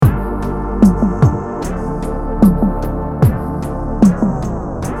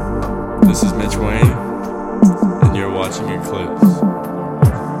Eclipse.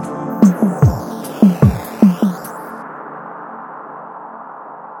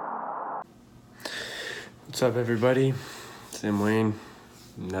 What's up, everybody? Sam Wayne,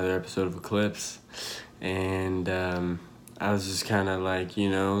 another episode of Eclipse. And I was just kind of like,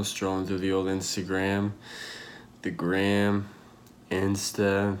 strolling through the old Instagram, the gram,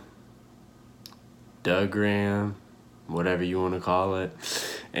 Insta, Dugram, whatever you want to call it.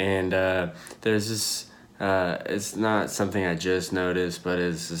 And there's this, it's not something I just noticed, but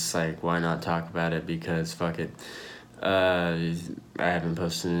it's just like, why not talk about it? Because fuck it. I haven't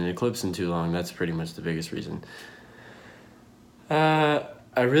posted an Eclipse in too long. That's pretty much the biggest reason. I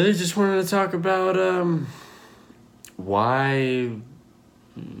really just wanted to talk about why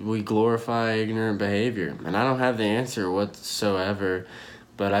we glorify ignorant behavior. And I don't have the answer whatsoever,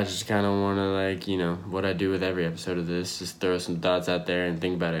 but I just kind of want to, what I do with every episode of this, just throw some thoughts out there and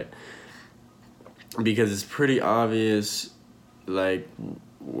think about it. Because it's pretty obvious,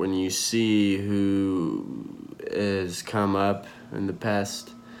 when you see who has come up in the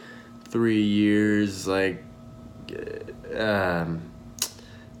past 3 years, the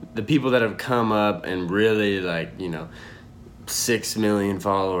people that have come up and really 6 million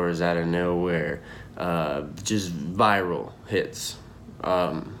followers out of nowhere, just viral hits.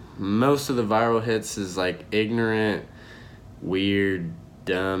 Most of the viral hits is ignorant, weird,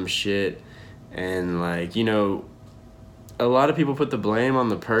 dumb shit, and a lot of people put the blame on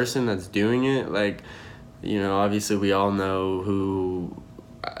the person that's doing it. Obviously we all know who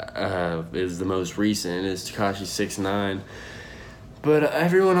is the most recent, is Tekashi 6ix9ine. But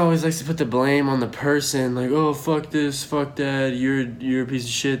everyone always likes to put the blame on the person, oh, fuck this, fuck that, you're a piece of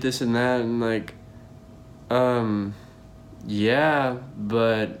shit, this and that, and yeah,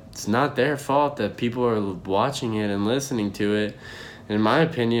 but it's not their fault that people are watching it and listening to it. In my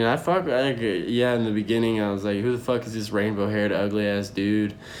opinion, in the beginning I was like, who the fuck is this rainbow-haired, ugly-ass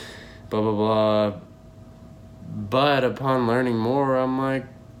dude, blah, blah, blah. But upon learning more, I'm like,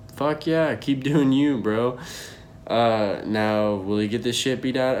 fuck yeah, keep doing you, bro. Now, will he get the shit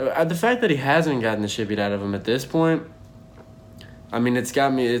beat out of him? The fact that he hasn't gotten the shit beat out of him at this point, it's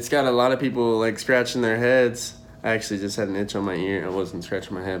got a lot of people, scratching their heads. I actually just had an itch on my ear. I wasn't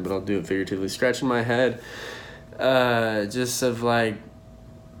scratching my head, but I'll do it figuratively. Scratching my head, just of, the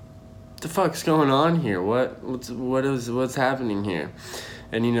fuck's going on here? What's happening here?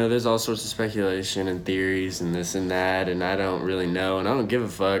 And, there's all sorts of speculation and theories and this and that, and I don't really know, and I don't give a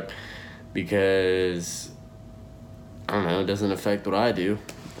fuck because, I don't know, it doesn't affect what I do.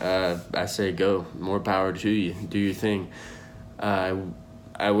 I say go, more power to you, do your thing.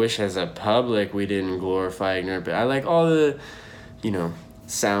 I wish as a public we didn't glorify ignorant, but I like all the,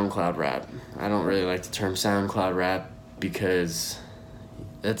 SoundCloud rap. I don't really like the term SoundCloud rap because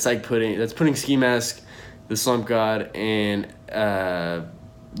that's putting Ski Mask, the Slump God, and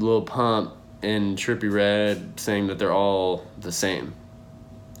Lil Pump and Trippie Redd saying that they're all the same.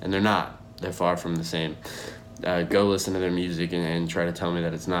 And they're not. They're far from the same. Go listen to their music and try to tell me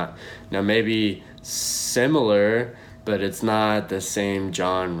that it's not. Now, maybe similar, but it's not the same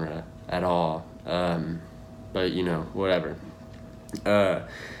genre at all. But, whatever.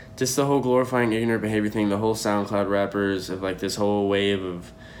 Just the whole glorifying ignorant behavior thing, the whole SoundCloud rappers of, this whole wave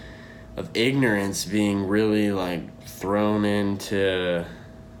of ignorance being really, thrown into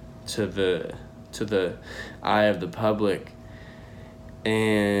the eye of the public.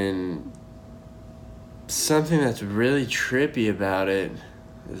 And something that's really trippy about it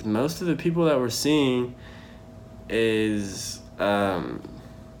is most of the people that we're seeing is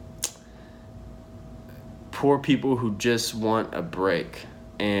poor people who just want a break.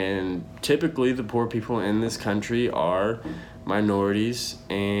 And typically the poor people in this country are minorities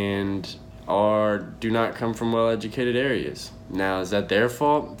and do not come from well-educated areas. Now, is that their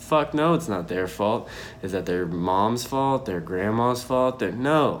fault? Fuck no, it's not their fault. Is that their mom's fault, their grandma's fault?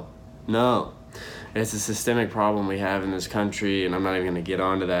 No. It's a systemic problem we have in this country, and I'm not even going to get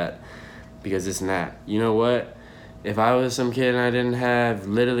onto that because it's not. You know what? If I was some kid and I didn't have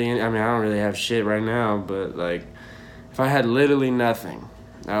literally I don't really have shit right now, but, if I had literally nothing,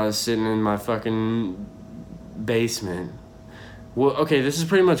 I was sitting in my fucking basement. Well, okay, this is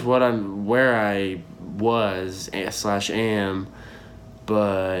pretty much where I was / am,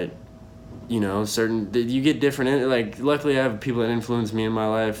 but, you get different, luckily I have people that influence me in my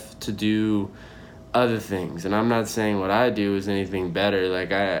life to do other things, and I'm not saying what I do is anything better.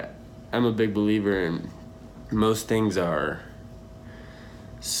 I'm a big believer in most things are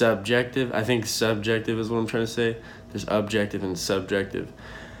subjective. I think subjective is what I'm trying to say. There's objective and subjective.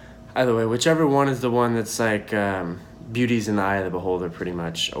 Either way, whichever one is the one that's beauty's in the eye of the beholder, pretty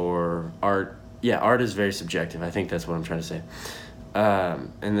much, or art yeah, art is very subjective. I think that's what I'm trying to say.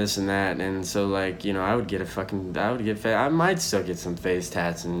 And this and that, and so like, you know, I might still get some face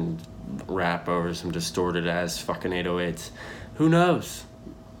tats and rap over some distorted ass fucking 808s. Who knows?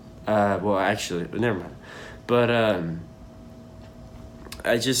 Well, actually, never mind. But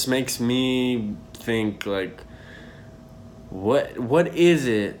it just makes me think, like, what is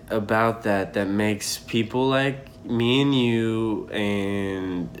it about that makes people like me and you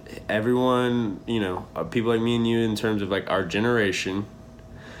and everyone, you know, people like me and you in terms of like our generation,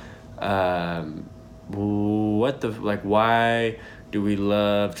 why do we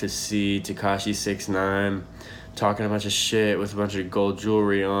love to see Tekashi 6ix9ine talking a bunch of shit with a bunch of gold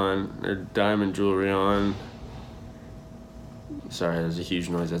jewelry on, or diamond jewelry on? Sorry, there's a huge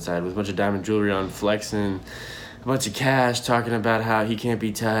noise outside. With a bunch of diamond jewelry on, flexing a bunch of cash, talking about how he can't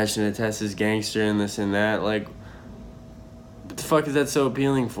be touched and attests his gangster and this and that. Like, what the fuck is that so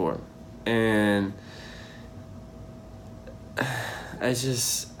appealing for? And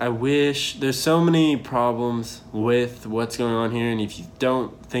I wish, there's so many problems with what's going on here, and if you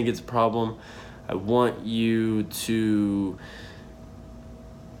don't think it's a problem, I want you to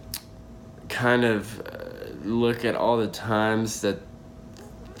kind of look at all the times that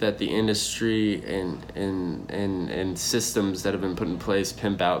the industry and systems that have been put in place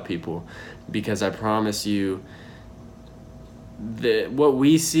pimp out people, because I promise you that what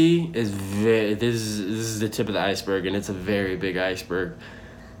we see is this is the tip of the iceberg, and it's a very big iceberg.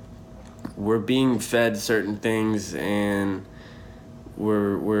 We're being fed certain things, and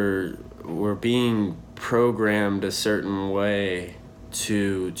we're being programmed a certain way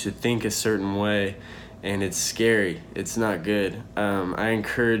to think a certain way. And it's scary. It's not good. I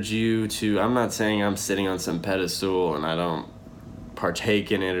encourage you to, I'm not saying I'm sitting on some pedestal and I don't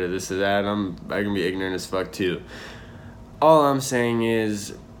partake in it or this or that. I can be ignorant as fuck too. All I'm saying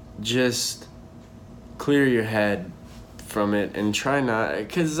is just clear your head from it and try not,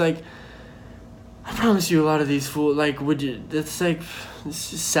 because like, I promise you a lot of these fools, like, it's like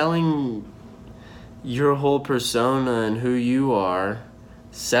selling your whole persona and who you are,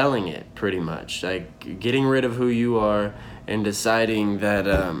 selling it pretty much, like getting rid of who you are and deciding that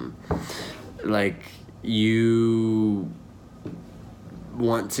like you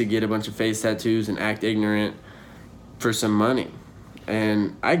want to get a bunch of face tattoos and act ignorant for some money.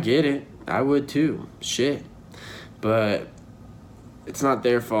 And I get it, I would too, shit, but it's not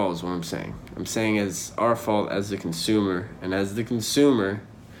their fault is what I'm saying. I'm saying it's our fault as the consumer, and as the consumer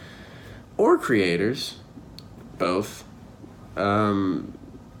or creators, both,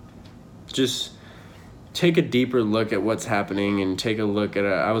 just take a deeper look at what's happening and take a look at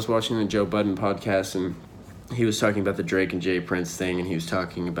I was watching the Joe Budden podcast, and he was talking about the Drake and Jay Prince thing, and he was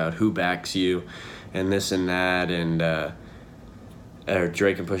talking about who backs you and this and that, and or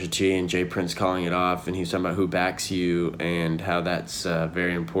Drake and Pusha T and Jay Prince calling it off, and he was talking about who backs you and how that's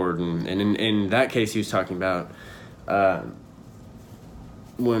very important. And in that case, he was talking about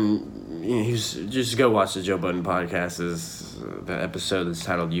when, you know, he was, just go watch the Joe Budden podcast, is the episode that's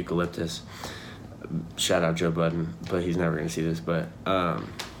titled Eucalyptus. Shout out Joe Budden, but he's never going to see this, but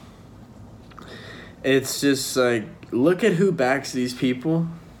it's just like, look at who backs these people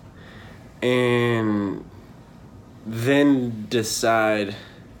and then decide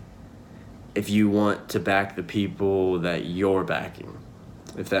if you want to back the people that you're backing,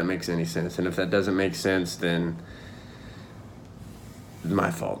 if that makes any sense. And if that doesn't make sense, then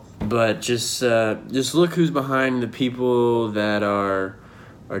my fault. But just look who's behind the people that are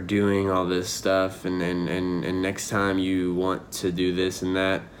doing all this stuff, and next time you want to do this and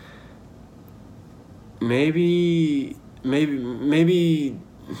that, maybe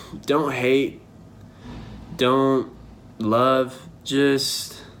don't hate, don't love,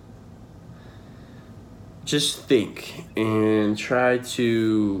 just think and try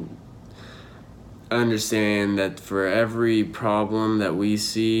to understand that for every problem that we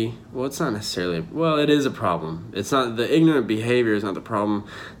see, well, it's not necessarily, well, it is a problem. It's not, the ignorant behavior is not the problem.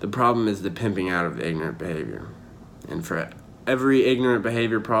 The problem is the pimping out of the ignorant behavior. And for every ignorant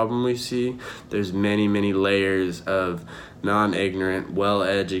behavior problem we see, there's many, many layers of non-ignorant,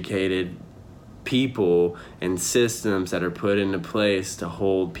 well-educated people and systems that are put into place to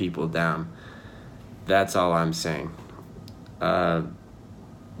hold people down. That's all I'm saying.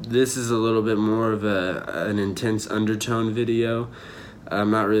 This is a little bit more of an intense undertone video.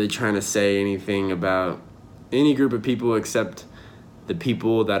 I'm not really trying to say anything about any group of people except the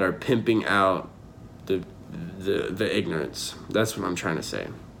people that are pimping out the ignorance. That's what I'm trying to say.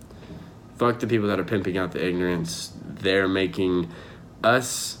 Fuck the people that are pimping out the ignorance. They're making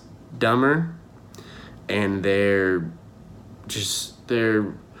us dumber, and they're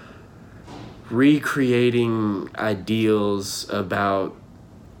recreating ideals about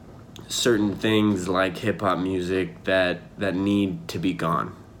certain things like hip-hop music that need to be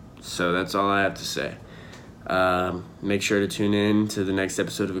gone. So that's all I have to say. Make sure to tune in to the next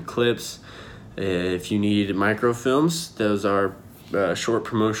episode of Eclipse. If you need microfilms, those are short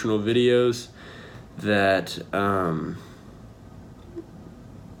promotional videos that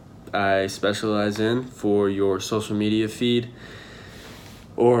I specialize in for your social media feed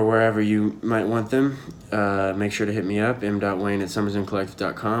or wherever you might want them. Make sure to hit me up,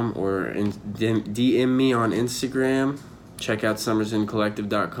 m.wayne@summersincollective.com, or DM me on Instagram. Check out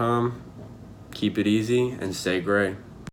summersincollective.com. Keep it easy and stay gray.